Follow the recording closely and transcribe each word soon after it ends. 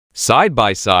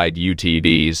Side-by-side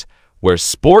UTVs, where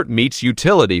sport meets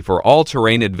utility for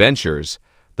all-terrain adventures,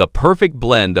 the perfect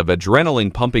blend of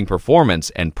adrenaline-pumping performance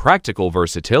and practical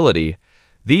versatility.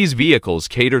 These vehicles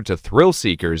cater to thrill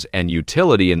seekers and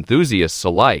utility enthusiasts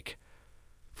alike.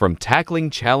 From tackling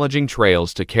challenging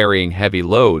trails to carrying heavy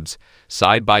loads,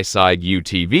 side-by-side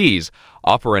UTVs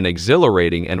offer an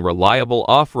exhilarating and reliable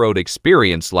off-road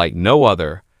experience like no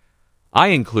other. I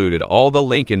included all the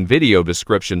link in video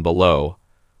description below.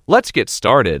 Let's get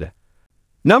started.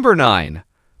 Number 9.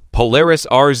 Polaris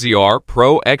RZR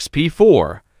Pro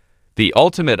XP4, the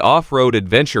ultimate off-road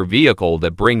adventure vehicle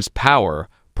that brings power,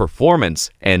 performance,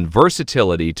 and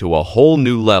versatility to a whole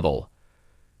new level.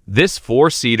 This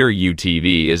four-seater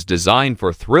UTV is designed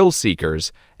for thrill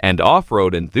seekers and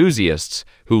off-road enthusiasts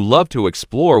who love to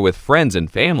explore with friends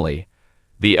and family.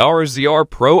 The RZR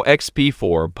Pro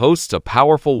XP4 boasts a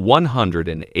powerful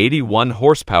 181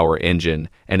 horsepower engine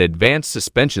and advanced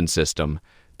suspension system,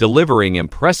 delivering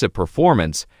impressive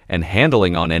performance and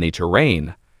handling on any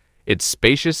terrain. Its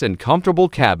spacious and comfortable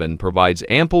cabin provides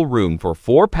ample room for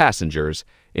 4 passengers,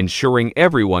 ensuring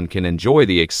everyone can enjoy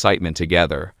the excitement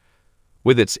together.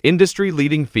 With its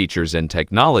industry-leading features and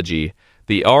technology,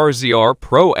 the RZR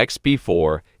Pro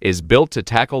XP4 is built to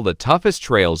tackle the toughest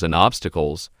trails and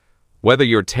obstacles. Whether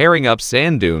you're tearing up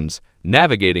sand dunes,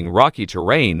 navigating rocky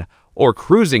terrain, or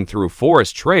cruising through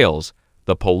forest trails,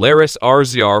 the Polaris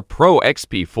RZR Pro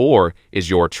XP4 is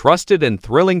your trusted and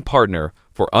thrilling partner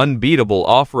for unbeatable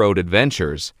off-road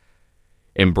adventures.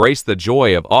 Embrace the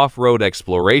joy of off-road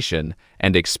exploration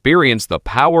and experience the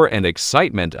power and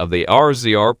excitement of the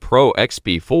RZR Pro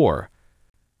XP4.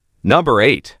 Number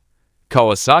 8.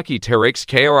 Kawasaki Teryx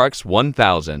KRX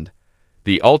 1000,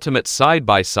 the ultimate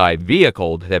side-by-side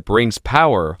vehicle that brings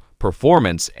power,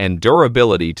 performance, and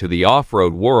durability to the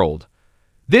off-road world.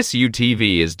 This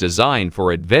UTV is designed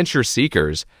for adventure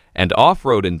seekers and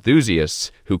off-road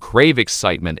enthusiasts who crave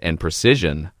excitement and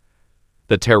precision.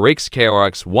 The Teryx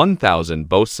KRX 1000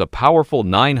 boasts a powerful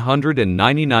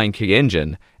 999 kW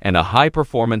engine and a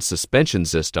high-performance suspension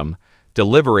system,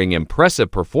 delivering impressive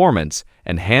performance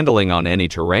and handling on any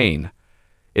terrain.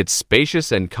 Its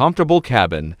spacious and comfortable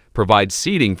cabin provides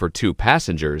seating for 2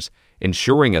 passengers,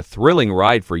 ensuring a thrilling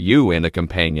ride for you and a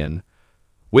companion.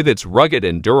 With its rugged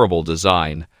and durable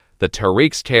design, the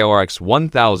Teryx KRX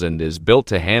 1000 is built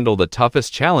to handle the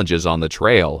toughest challenges on the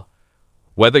trail.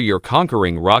 Whether you're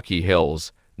conquering rocky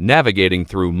hills, navigating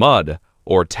through mud,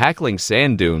 or tackling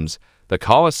sand dunes, the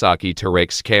Kawasaki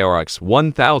Teryx KRX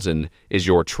 1000 is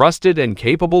your trusted and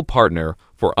capable partner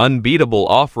for unbeatable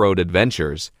off-road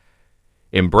adventures.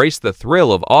 Embrace the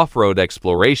thrill of off-road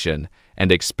exploration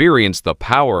and experience the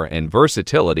power and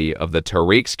versatility of the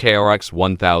Teryx KRX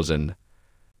 1000.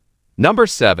 Number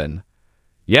 7.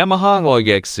 Yamaha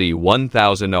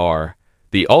YXZ1000R,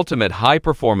 the ultimate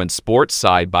high-performance sports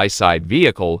side-by-side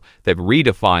vehicle that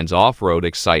redefines off-road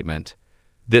excitement.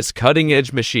 This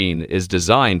cutting-edge machine is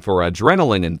designed for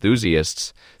adrenaline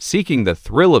enthusiasts seeking the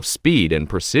thrill of speed and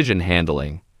precision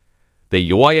handling. The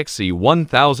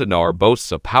YXZ1000R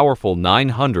boasts a powerful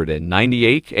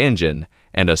 998 kW engine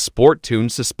and a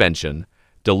sport-tuned suspension,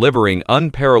 delivering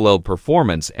unparalleled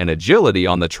performance and agility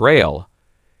on the trail.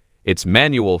 Its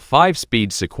manual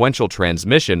 5-speed sequential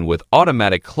transmission with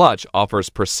automatic clutch offers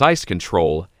precise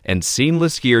control and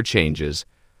seamless gear changes.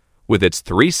 With its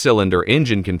 3-cylinder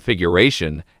engine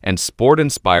configuration and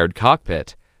sport-inspired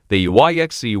cockpit, the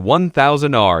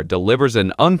YXZ1000R delivers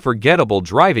an unforgettable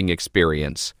driving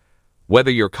experience.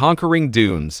 Whether you're conquering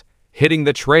dunes, hitting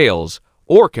the trails,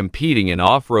 or competing in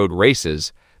off-road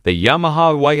races, the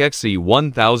Yamaha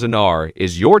YXZ1000R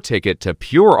is your ticket to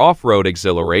pure off-road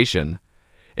exhilaration.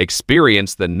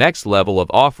 Experience the next level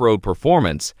of off-road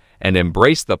performance and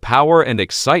embrace the power and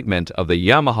excitement of the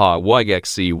Yamaha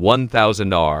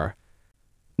YXZ1000R.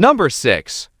 Number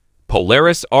 6.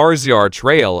 Polaris RZR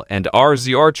Trail and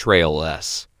RZR Trail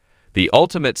S, the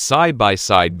ultimate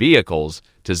side-by-side vehicles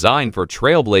designed for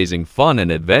trailblazing fun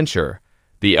and adventure.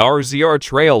 The RZR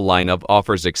Trail lineup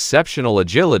offers exceptional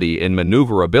agility and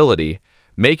maneuverability,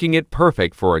 making it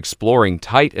perfect for exploring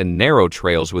tight and narrow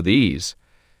trails with ease.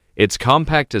 Its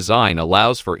compact design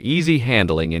allows for easy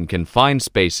handling in confined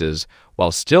spaces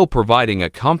while still providing a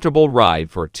comfortable ride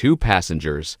for 2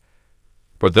 passengers.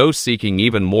 For those seeking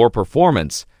even more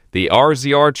performance, the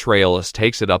RZR Trail S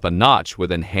takes it up a notch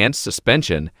with enhanced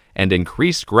suspension and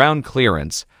increased ground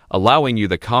clearance, allowing you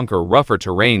to conquer rougher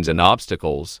terrains and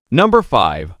obstacles. Number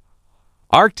 5.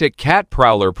 Arctic Cat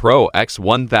Prowler Pro X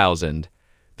 1000,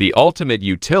 the ultimate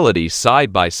utility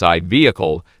side-by-side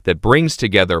vehicle that brings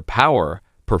together power,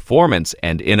 performance,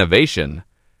 and innovation.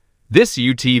 This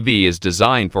UTV is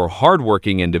designed for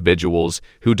hardworking individuals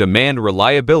who demand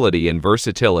reliability and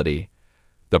versatility.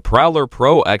 The Prowler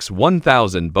Pro X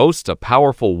 1000 boasts a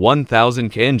powerful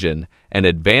 1000 engine and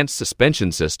advanced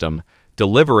suspension system,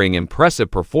 delivering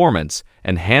impressive performance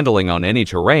and handling on any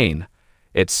terrain.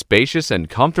 Its spacious and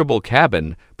comfortable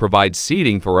cabin provides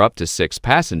seating for up to 6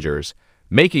 passengers,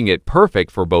 making it perfect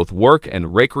for both work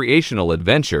and recreational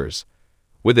adventures.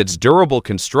 With its durable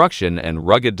construction and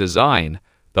rugged design,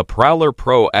 the Prowler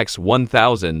Pro X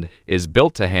 1000 is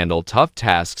built to handle tough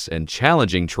tasks and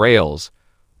challenging trails.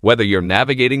 Whether you're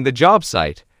navigating the job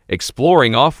site,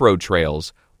 exploring off-road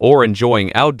trails, or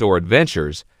enjoying outdoor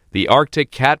adventures, the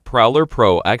Arctic Cat Prowler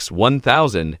Pro X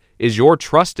 1000 is your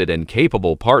trusted and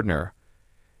capable partner.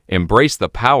 Embrace the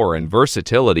power and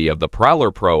versatility of the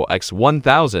Prowler Pro X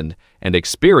 1000 and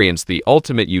experience the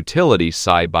ultimate utility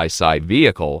side-by-side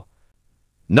vehicle.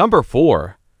 Number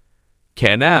 4.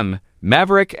 Can-Am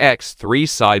Maverick X3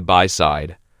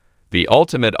 Side-by-Side. The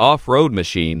ultimate off-road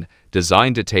machine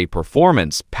designed to take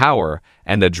performance, power,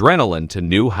 and adrenaline to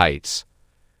new heights.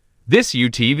 This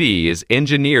UTV is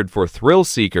engineered for thrill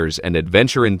seekers and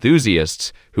adventure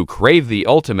enthusiasts who crave the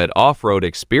ultimate off-road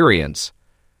experience.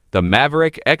 The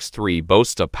Maverick X3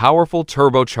 boasts a powerful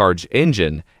turbocharged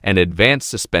engine and advanced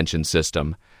suspension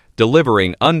system,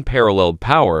 delivering unparalleled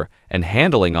power and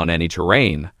handling on any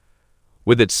terrain.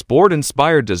 With its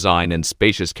sport-inspired design and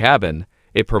spacious cabin,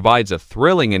 it provides a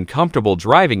thrilling and comfortable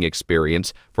driving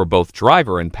experience for both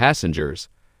driver and passengers.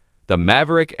 The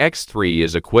Maverick X3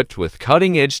 is equipped with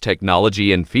cutting-edge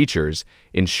technology and features,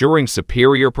 ensuring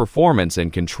superior performance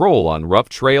and control on rough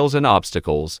trails and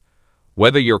obstacles.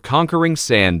 Whether you're conquering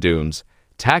sand dunes,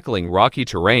 tackling rocky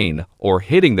terrain, or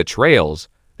hitting the trails,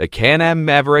 the Can-Am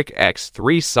Maverick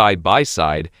X3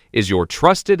 Side-by-Side is your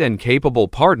trusted and capable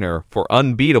partner for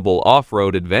unbeatable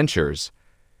off-road adventures.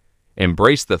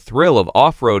 Embrace the thrill of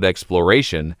off-road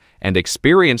exploration and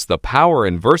experience the power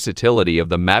and versatility of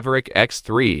the Maverick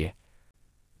X3.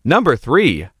 Number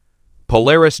 3.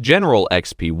 Polaris General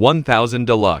XP 1000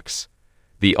 Deluxe.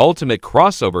 The ultimate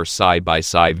crossover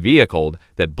side-by-side vehicle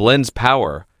that blends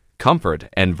power, comfort,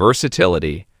 and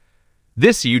versatility.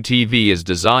 This UTV is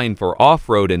designed for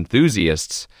off-road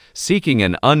enthusiasts seeking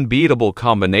an unbeatable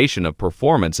combination of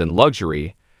performance and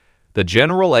luxury. The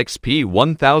General XP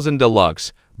 1000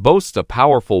 Deluxe boasts a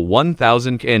powerful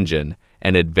 1000 engine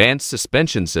and advanced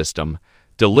suspension system,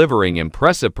 delivering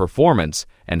impressive performance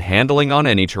and handling on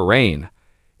any terrain.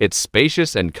 Its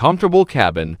spacious and comfortable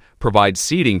cabin provides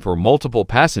seating for multiple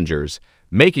passengers,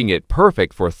 making it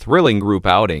perfect for thrilling group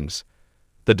outings.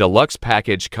 The Deluxe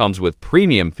package comes with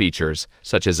premium features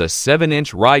such as a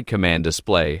 7-inch ride command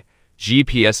display,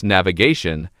 GPS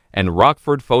navigation, and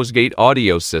Rockford Fosgate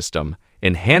audio system,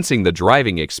 enhancing the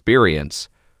driving experience.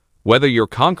 Whether you're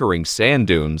conquering sand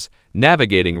dunes,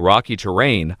 navigating rocky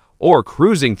terrain, or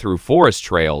cruising through forest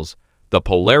trails, the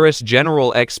Polaris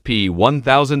General XP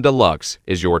 1000 Deluxe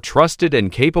is your trusted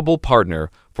and capable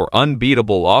partner for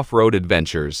unbeatable off-road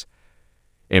adventures.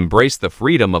 Embrace the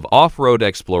freedom of off-road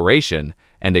exploration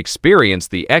and experience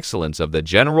the excellence of the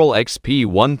General XP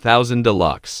 1000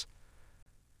 Deluxe.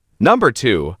 Number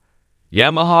 2.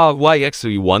 Yamaha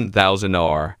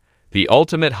YXZ1000R. The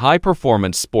ultimate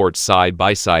high-performance sports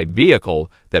side-by-side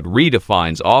vehicle that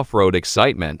redefines off-road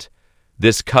excitement.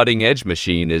 This cutting-edge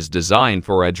machine is designed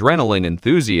for adrenaline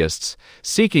enthusiasts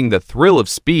seeking the thrill of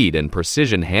speed and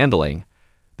precision handling.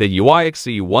 The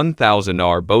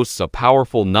YXZ1000R boasts a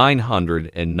powerful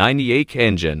 998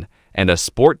 engine and a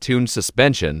sport-tuned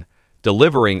suspension,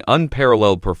 delivering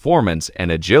unparalleled performance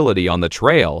and agility on the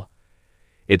trail.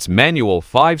 Its manual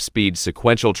 5-speed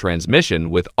sequential transmission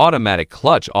with automatic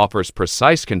clutch offers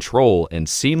precise control and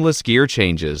seamless gear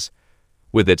changes.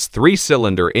 With its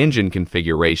 3-cylinder engine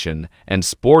configuration and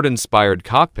sport-inspired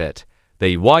cockpit,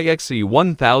 the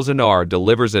YXZ1000R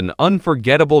delivers an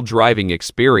unforgettable driving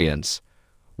experience.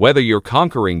 Whether you're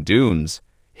conquering dunes,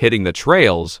 hitting the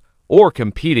trails, or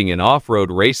competing in off-road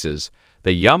races,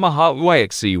 the Yamaha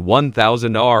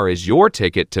YXZ1000R is your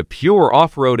ticket to pure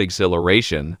off-road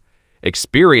exhilaration.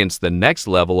 Experience the next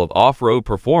level of off-road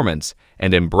performance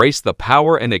and embrace the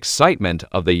power and excitement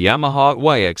of the Yamaha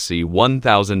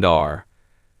YXZ1000R.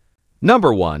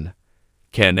 Number 1.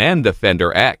 Can-Am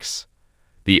Defender X.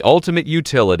 The ultimate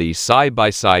utility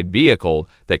side-by-side vehicle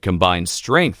that combines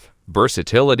strength,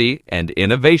 versatility, and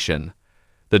innovation.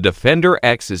 The Defender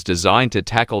X is designed to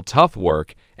tackle tough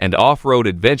work and off-road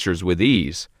adventures with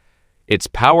ease. Its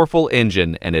powerful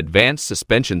engine and advanced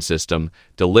suspension system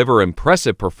deliver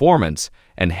impressive performance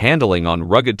and handling on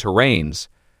rugged terrains.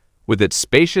 With its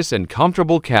spacious and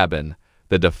comfortable cabin,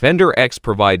 the Defender X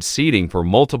provides seating for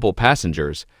multiple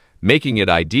passengers, making it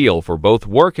ideal for both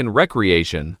work and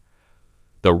recreation.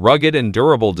 The rugged and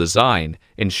durable design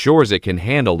ensures it can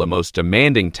handle the most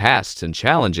demanding tasks and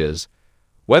challenges.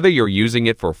 Whether you're using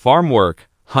it for farm work,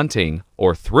 hunting,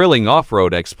 or thrilling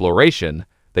off-road exploration,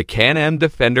 the Can-Am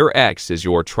Defender X is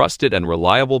your trusted and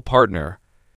reliable partner.